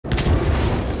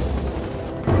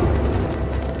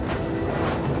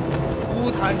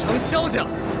坦诚萧家。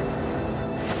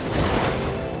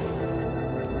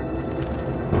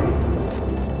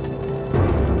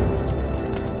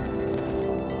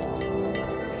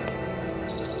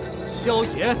萧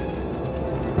炎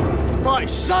拜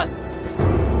山。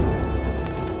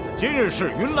今日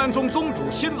是云岚宗宗主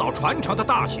新老传承的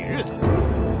大喜日子，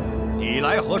你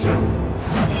来何事？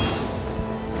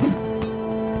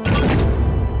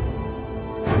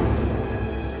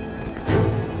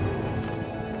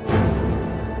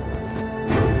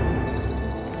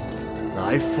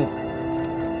来赴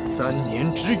3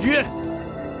年之约。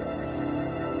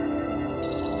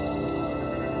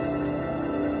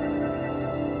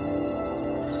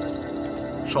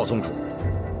少宗主，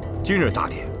今日大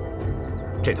典，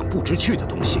这等不知趣的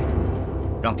东西，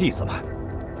让弟子们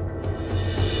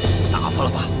打发了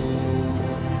吧。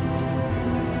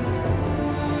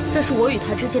这是我与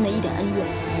他之间的一点恩怨，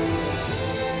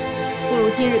不如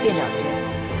今日便了结。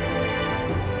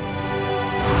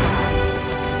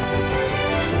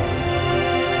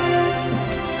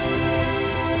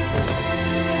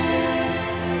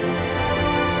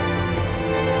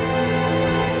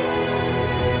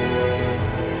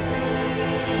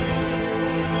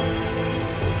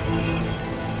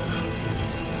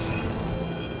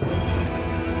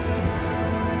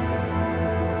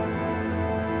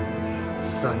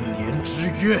 3年之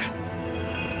约，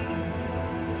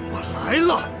我来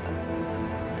了。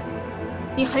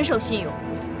你很守信用。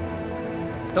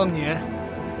当年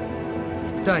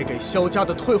你带给萧家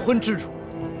的退婚之辱，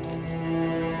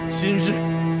今日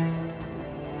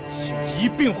请一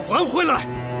并还回来。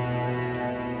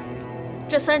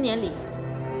这3年里，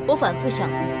我反复想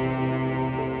过，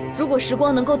如果时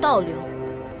光能够倒流，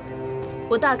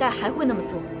我大概还会那么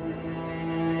做。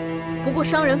不过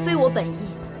伤人非我本意。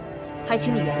 还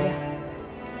请你原谅，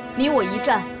你我一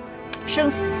战，生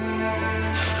死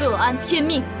各安天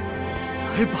命。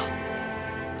来吧，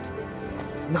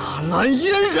纳兰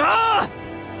嫣然。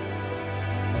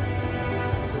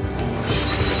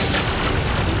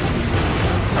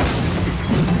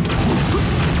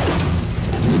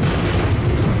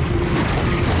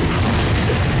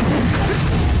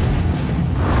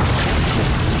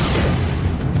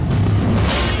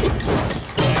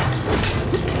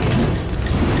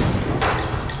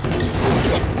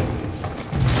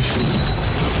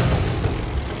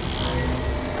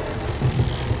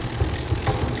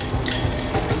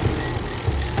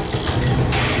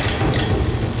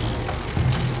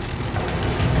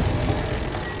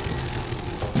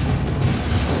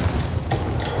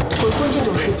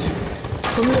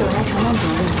总有人来承担责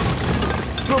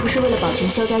任。若不是为了保全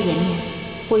萧家颜面，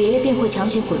我爷爷便会强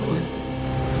行悔婚。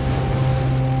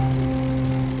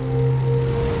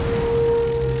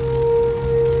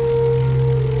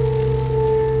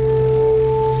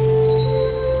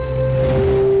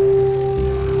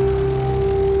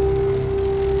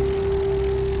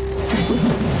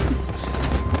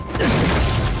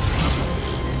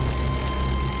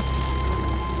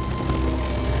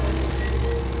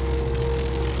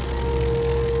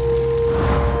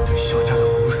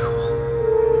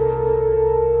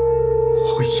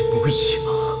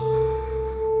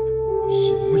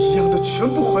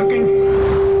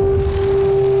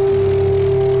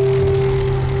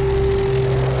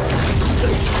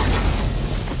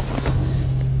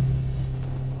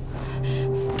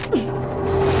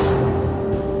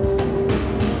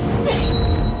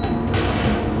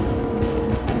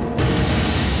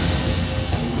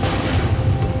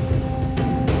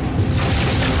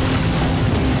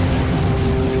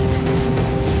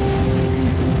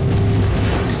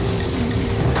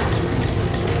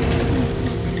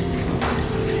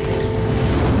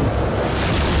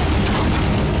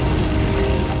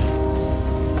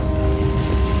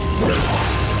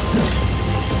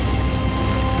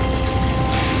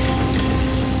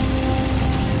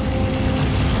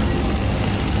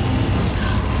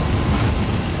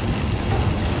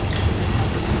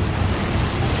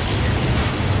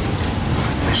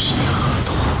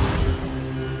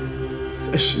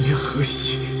 30年河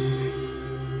西，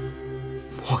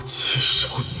莫欺少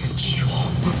年倨傲。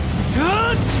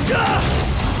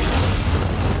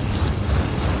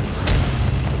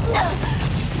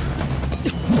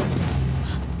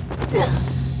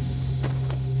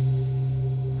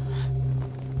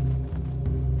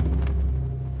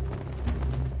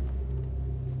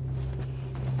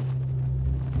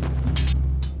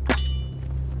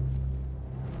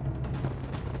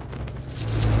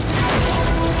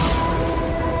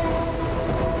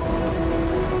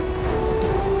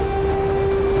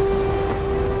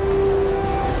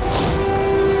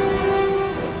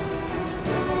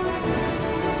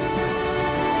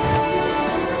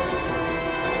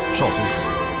少宗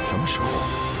主。的时候，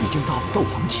已经到了斗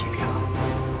王级别了。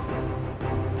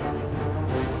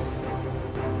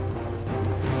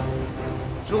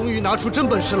终于拿出真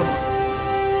本事了吗？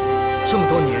这么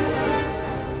多年，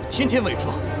天天伪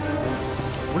装，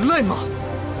不赖吗？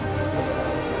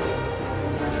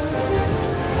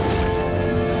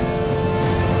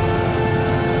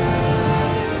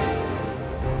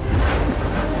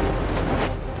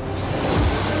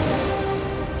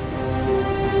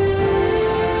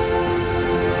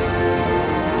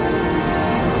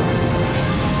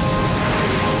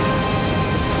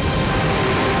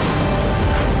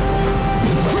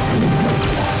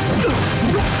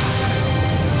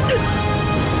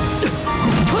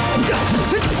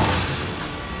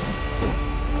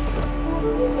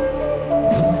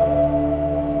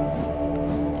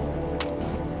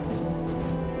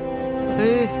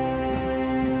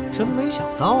 真没想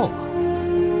到啊，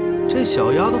这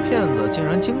小丫头片子竟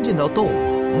然精进到斗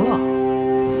王了，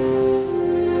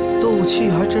斗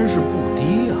气还真是不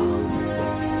低呀，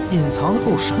隐藏的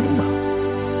够深的。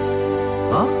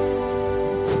啊，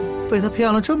被他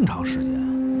骗了这么长时间，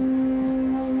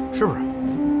是不是？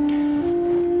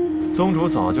宗主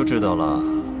早就知道了，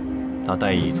他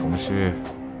代役从师，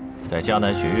在迦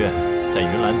南学院，在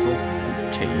云岚宗，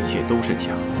这一切都是假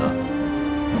的，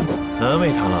难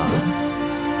为他了。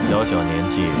 小小年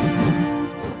纪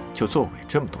就作伪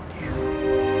这么多年，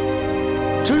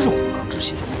真是虎狼之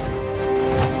心。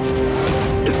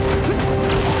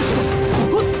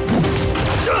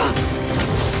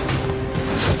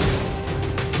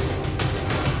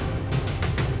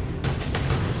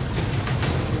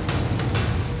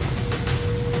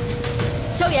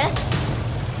萧炎，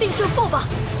定胜负吧！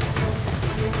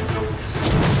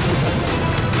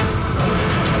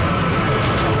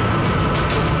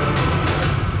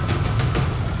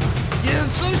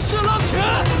 分侍郎拳，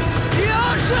第二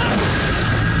式。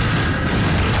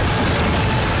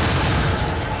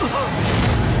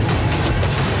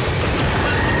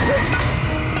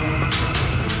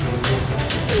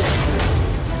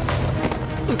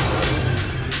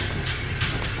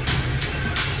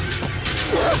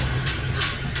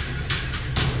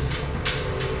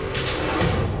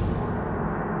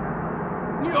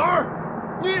女儿，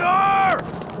女儿，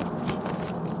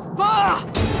爸！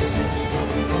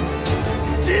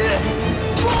 起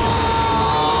步！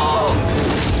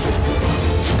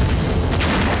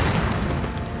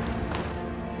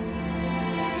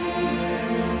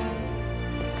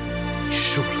你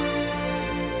输了。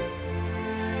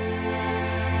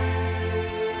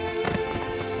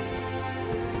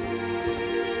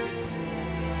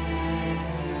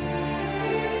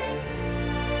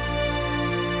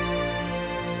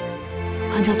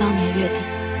按照当年约定，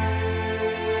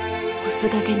我自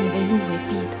该给你为怒为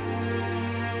避的。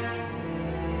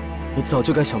 你早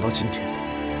就该想到今天的。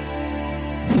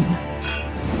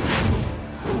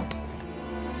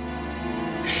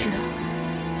是啊，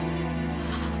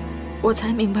我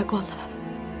才明白过来，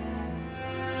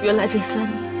原来这3年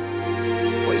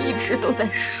我一直都在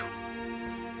输。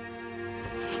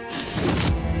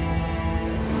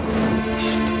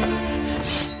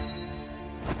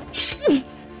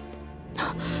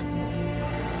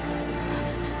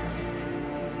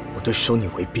我对收你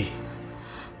为婢。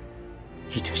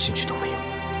 一点兴趣都没有，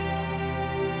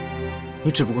你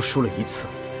只不过输了1次，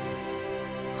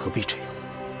何必这样？